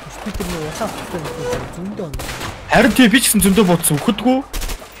 Харин тий би ч гэсэн зөндөө бодсон өгөдгөө.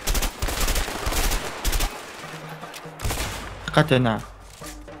 Гад байна.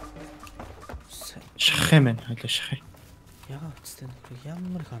 Шах юм байна. Хойлоо шах. Яагаад үстэй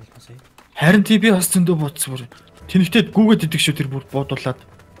ямар их хаалгаа сая. Харин тий би бас зөндөө бодсон бүр. Тэнэгтээд гүүгээд идэг шүү тэр бүр буудуулаад.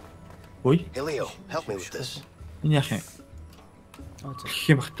 Ой. Илүү, help me with this. Энэ яах юм? Гэх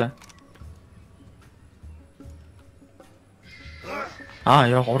юм бах та.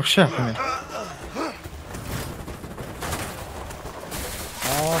 Яа урагшаа авах юм.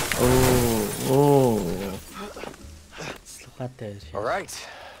 All right.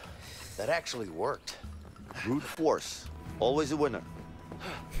 That actually worked. Brute force. Always a winner.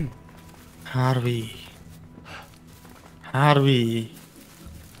 Harvey.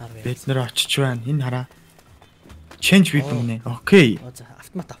 Бид нэр очиж байна. Энэ хараа. Change weapon нэ. Окей. За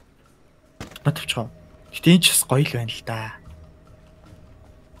автомат ав. Автомат авчихаа. Гэтэ энэ ч бас гоё л байна л да.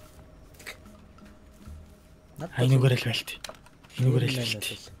 Энүүгээрэл байлт. Энүүгээрэл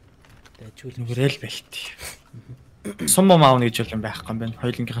байлт. Сум маавна гэж бол юм байхгүй юм байна.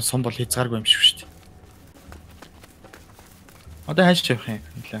 Хоёулынхын сум бол хязгааргүй юм шиг шүү дээ. Одоо хайж явах юм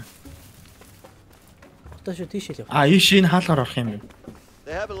лээ. Одоо шүү тийш л яв. Ийш энэ хаалгаар орох юм.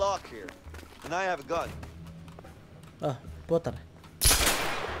 They have a lock here, and I have a gun. Бодор.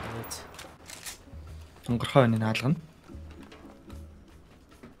 Онгорхоо энэ хаалгана.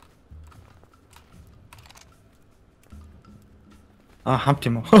 Хамт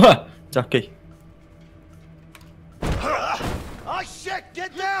юм уу? За окей. Oh shit,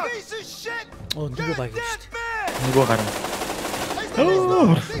 get down. Piece of shit. Нөгөө баг шүү дээ. Нөгөө гарна.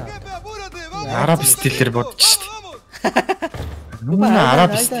 Араб стилээр бодож шүү дээ. Нөгөө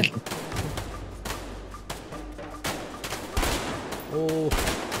араб стил.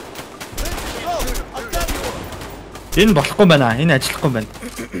 Энэ болохгүй байна. Энэ ажиллахгүй байна.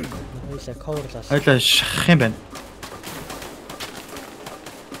 Хоёлаа коверлаа. Хоёлаа шахах юм байна.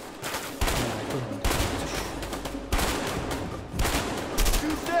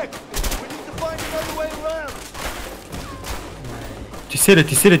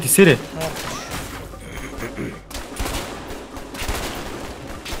 Тисэрэ.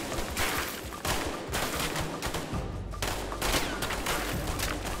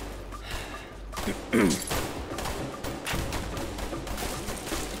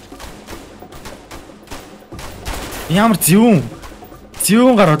 Ямар зүүн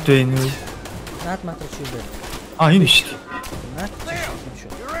гараад байна вэ? Наад матер чи юу бэ? Энэ шүү дээ. Наад юм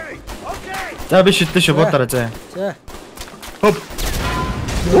шүү. За би шидтэй шүү бодороо за. За. Хоп.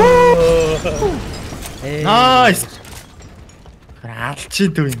 Nice. Алчи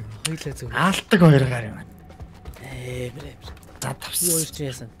дүү юм. Хоёлаа зөв. Алдаг хоёр гар юм. Бэрэ. За тавсан. Юу ирж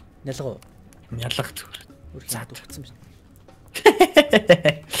яасан? Нялга уу? Нялга зүгээр. За төгцсөн байна.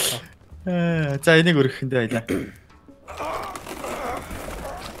 За энийг өргөхгүй байлаа.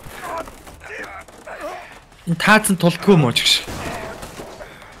 Энэ таацсан тулдгүй юм уу ч гэж.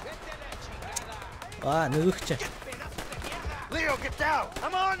 Нөгөөч. Leo, get down.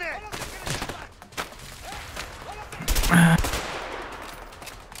 I'm on it.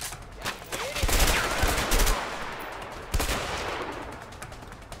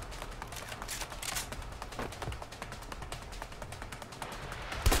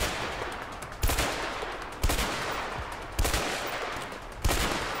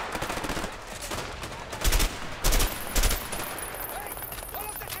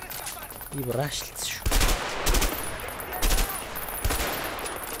 Ибрашлц шүү.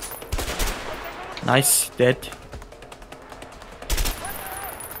 Nice, dead.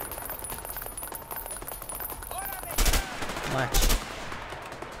 Match.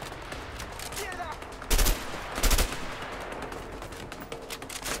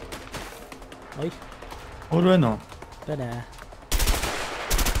 Ой. Өөрөө Байна.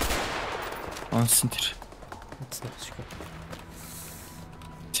 Онсон тэр. Онсон шүү.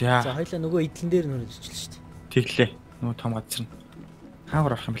 За хоёлаа нөгөө эдлэн дээр нүрэж ичлээ шүү дээ. Тэглээ. Нөгөө том газар нь.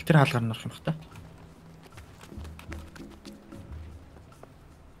 Хаагаар орох юм бэл тэр хаалгаар нь орох юм бах та.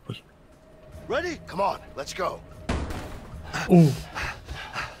 Ready? Come on, let's go. Ooh.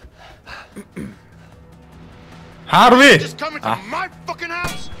 Harvey. Just coming to my fucking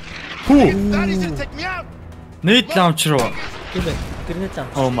house. Who? That easy to take me out. Need launch руу. Гэрнэт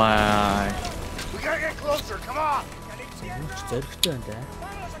лаунч. Oh my. We gotta get closer. Come on. Зоригтой байна да.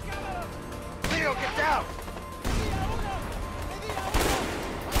 Leo, get down.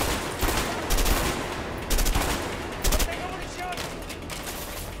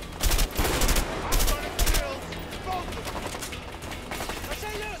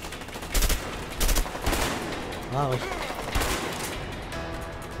 Аа.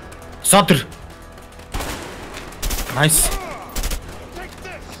 Содр. Nice.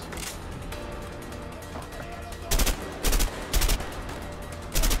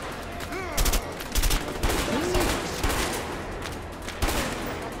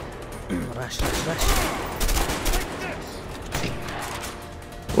 Rush.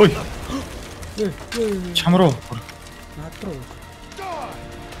 Ой. Чам руу. Наад руу.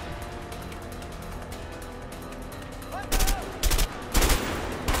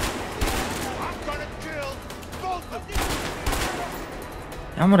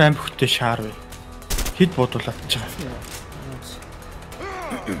 Ямар амбихтэй шаар вэ? Хэд буудуулаад ч байгаа.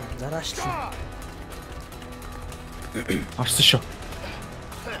 Зараашлаа. Орсон шүү.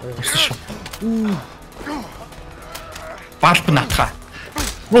 Балб натхаа.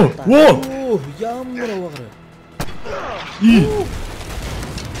 Оо, ямар аваар.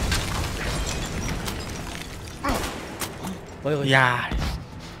 Ой. Яа.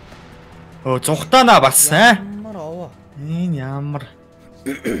 Оо, зүхтаана бас Ямар аваа. Энэ ямар.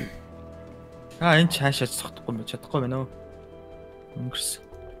 Энэ цаашаа цогтохгүй мэ чадахгүй байна уу? Өнгөрсөн.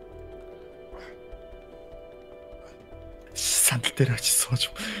 Сандал дээр очиж сууж.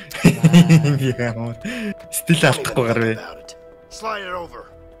 Ямар. Стил алдахгүй гарвэ. Slide it over.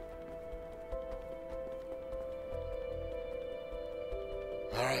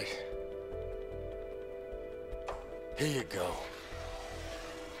 All right. Here you go.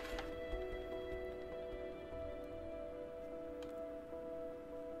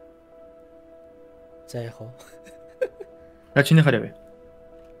 За яах вэ? Я чиний хараа вэ?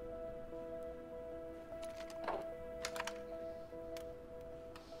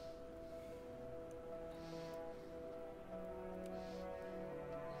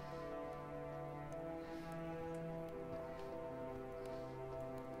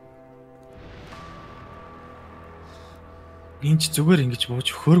 Энд зүгээр ингэж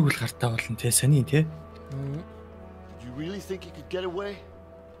бууж хөөргөл гартаа болно те сони те. You really think you could get away?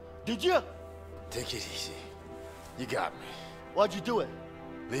 Did you? Take it easy. You got me. Why'd you do it?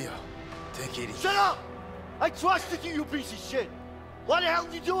 Leo, take it easy. Shut up! I trusted you, you piece of shit. Why the hell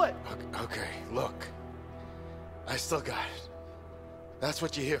did you do it? Okay, look. I still got it. That's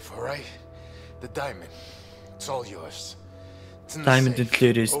what you're here for, right? The diamond. It's all yours. Diamond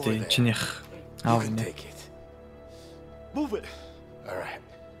төлөөрөөс тэ чинийх аав нэ. Move it. All right.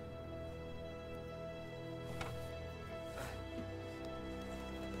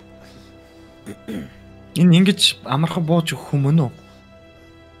 Энэ ингэж амархан бууж өгөх юм уу?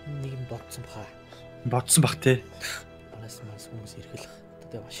 Нэг юм бодсон баха. Бодсон бах те. Манаас хүмүүс эргэлэх.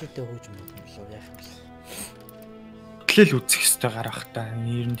 Тэгээ машинтай хөөж юм болов яах юм бэ? Тлэл үзэх хэвээр гарах та.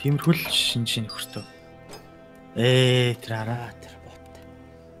 Ер нь тиймэрхүү л шинж нөхөртөө. Тэр араа тэр бот.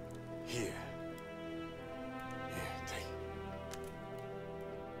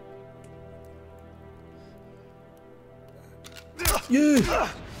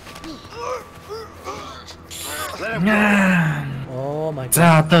 Oh my god.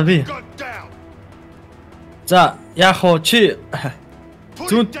 За одоо би. За яах вэ чи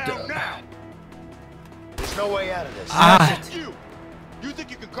зүнд There's no way out of this. You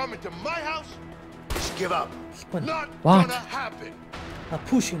think you can come into my house? Just give up. Not gonna happen.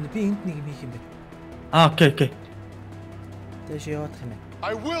 Push in би энд нэг юм хийх юм бэ. Окей. Тэш явах юм.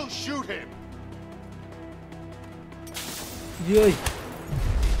 I will shoot him. Йой.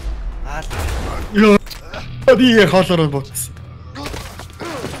 Йоо. Би хоолоор бутсан.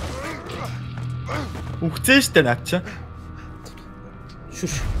 Үхцэн штэ наад чи.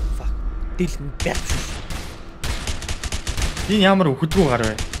 Шүш. Fuck. дил бэлч. Энэ ямар өхөдгөө гар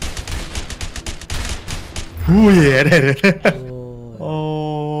вэ? Хүү яраа.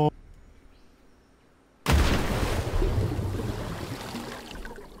 Оо.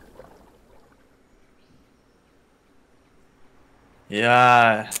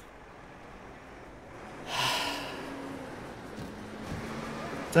 Яа.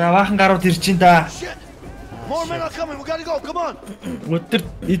 За баахан гарууд ирж ин да. More men are coming. We gotta go. Come on. Өдөр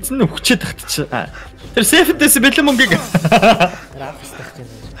эзэн өгчээд тагтчих. Тэр сейфтэйс бэлэн мөнгөийг. Рафстах гэж.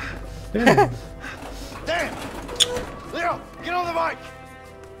 Damn. Leo, get on the bike.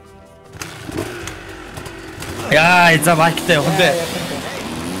 Яа, за байктай явах бэ.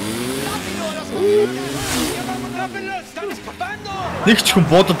 Нэг ч хүн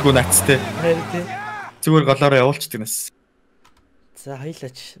бууддаггүй нацтай. Зүгээр голоороо явуулчихдаг нас. За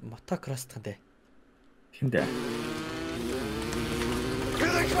хоёлаач мотокроссдах дээ. Хиндэ.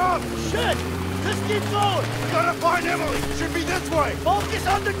 Here they come. Shit. Let's keep going. We gotta find Emily. Should be this way. Focus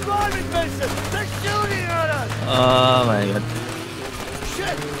on the driving, Vincent. They're shooting at us. Oh my god.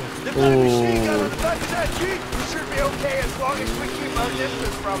 Shit. They've got a machine gun on the back of that Jeep. We should be okay as long as we keep our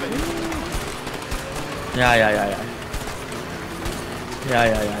distance from it. Yeah.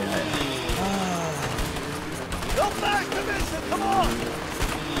 Go faster, Vincent. Come on.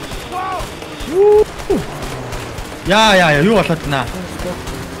 Wow. Яа, юу болоод наа.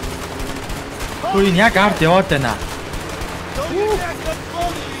 Хөөе, яг ард яваад байна.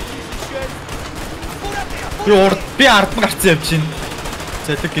 Би ард нь гарцсан явж байна.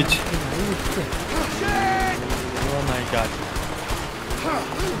 Зэлэг гэж. Oh my god.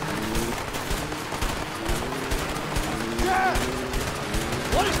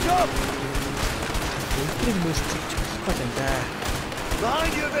 What is up? Энийг мөсчих болохгүй юм да.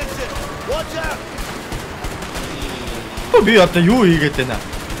 Behind you, Vincent. Watch out. Би одоо юу хийгээд байна?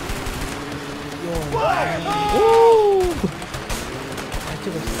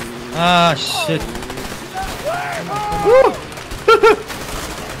 Ah shit.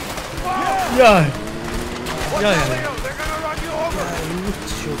 Yeah.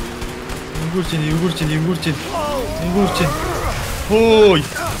 Ингүүрчин. Хой.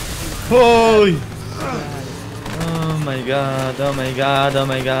 Oh my god.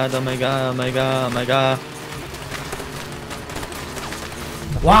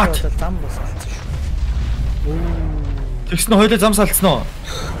 What? Зам болсон шүү. Тэгснэ хоёулаа зам салцсан уу?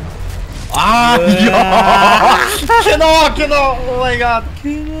 Аа яа. Кино. Oh my god.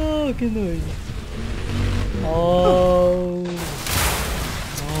 Кино. Oh.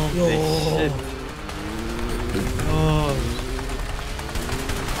 Shit. Oh.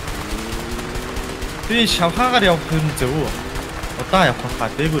 Би шавхаагаар явах юм зөв. Удаа явах хаа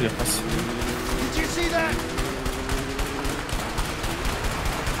дээгүүр явахаас. Did you see that?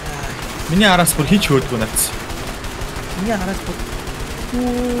 Миний араас бүр хич хөөдгөө нац. Миний араас бүр.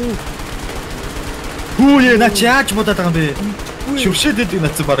 Хөөе наач яаж бодоод байгаа юм бэ? Шүршээд идэг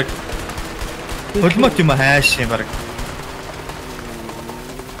нац баг. Холмот юм хайш юм баг.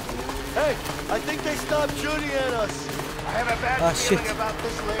 Hey, I think they stopped shooting at us. I have a bad feeling about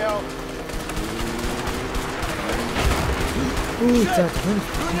this, Leo. За.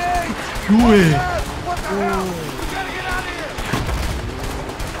 Юу вэ? What the hell? We gotta get out of here.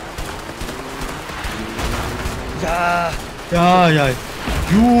 Яа.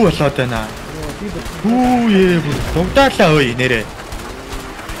 Юу болоод байна? Хөөе, дугдаалаа ой нэрээ.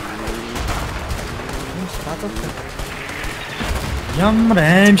 Ямар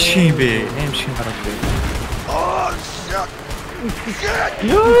аимшиг бэ? Аимшиг гараад бэ. Oh shit.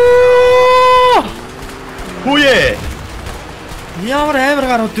 Ёо! Хөөе. Ямар амар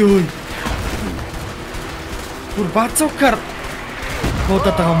гарууд юу? Бүр бацукар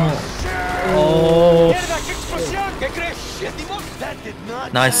бодоод байгаа юм уу? Oh.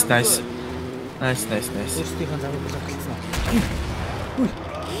 Nice. Өөрсдийнхөө замыг боловсруулсан. Үгүй.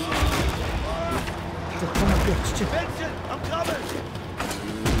 I'm coming.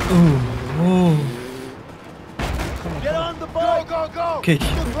 Oh. Get on the boat. Go. Okay. The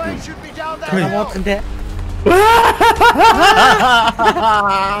plane should be down there. Хамаатантай.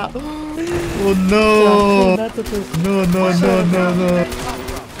 Oh no.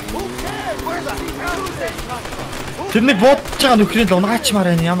 Тэрнийг бодож байгаа нөхрийн л унгаач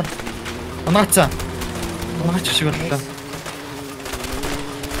мараа ямар унгаач шиг боллоо.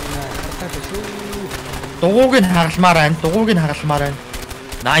 Дугууг нь хагалмаар байна.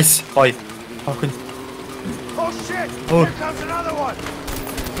 Nice. Гоё. Охин. Oh shit. Here comes another one.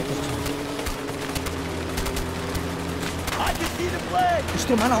 I can see the flag.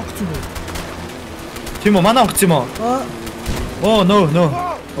 Өстө манай онгоц юм уу? Тийм үү, манай онгоц юм уу? Oh no.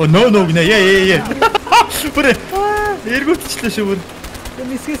 Oh no гинэ. Яа. Бүр эргүүлчихлээ шүү бүр.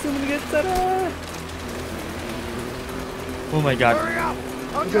 Нисгэс өмнө гэлцээрээ. Oh my god.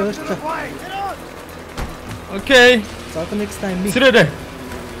 Okay. Okay. So the next time me. Сэрээрээ.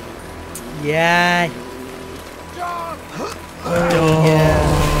 Яа.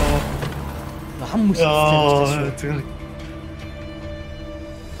 Хаммус.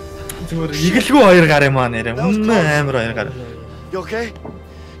 Зүгээр игэлгүй хоёр гар юм аа нэрээ. Өмнө амар хоёр гар. You okay?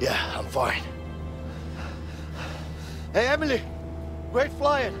 Yeah, I'm fine. Hey, Emily. Great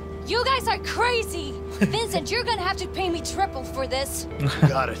flying. You guys are crazy! Vincent, you're gonna have to pay me triple for this. You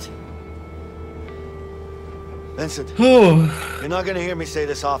got it. Vincent, Хөө. you're not gonna hear me say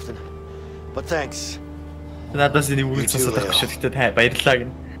this often, but thanks. Надаас энэ бүгд сонсох гэж хэлэхдээ тай баярлалаа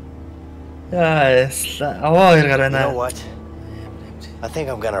гин. Аваа хоёр гар You know байна. what? I think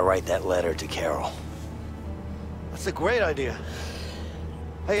I'm gonna write that letter to Carol. That's a great idea.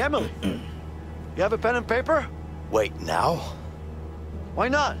 Hey, Emily. You have a pen and paper? Wait, now? Why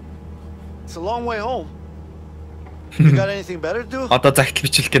not? It's a long way home. You got anything better to do? Одоо загтал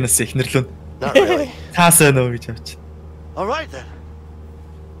бичлэх гэнээс ихнэрлүүн. Not really. Цаасаа нөө гэж авч. All right then.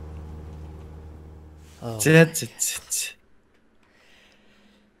 Зэ.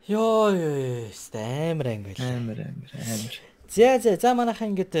 Йоо, амар ангил. Амар. За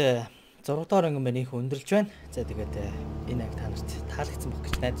манайхан ингээд 6 дахь ангин маань их өндөрлж байна. За тэгээд энэ анги та нарт таалагдсан баг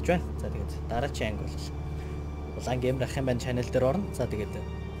гэж найдаж байна. За тэгээд дараагийн анги бол улаан геймер ахын байна channel дээр орно. За тэгээд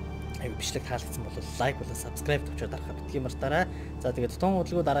бичлэг таалагдсан бол лайк болон subscribe төвчөө дархаа битгий мартаарай. За тэгээд тун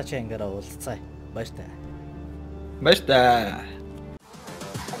удалгүй дараагийн ангиараа уулзцаа. Баяртай.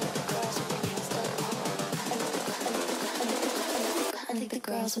 I think the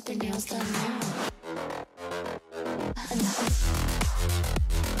girls with their nails done now.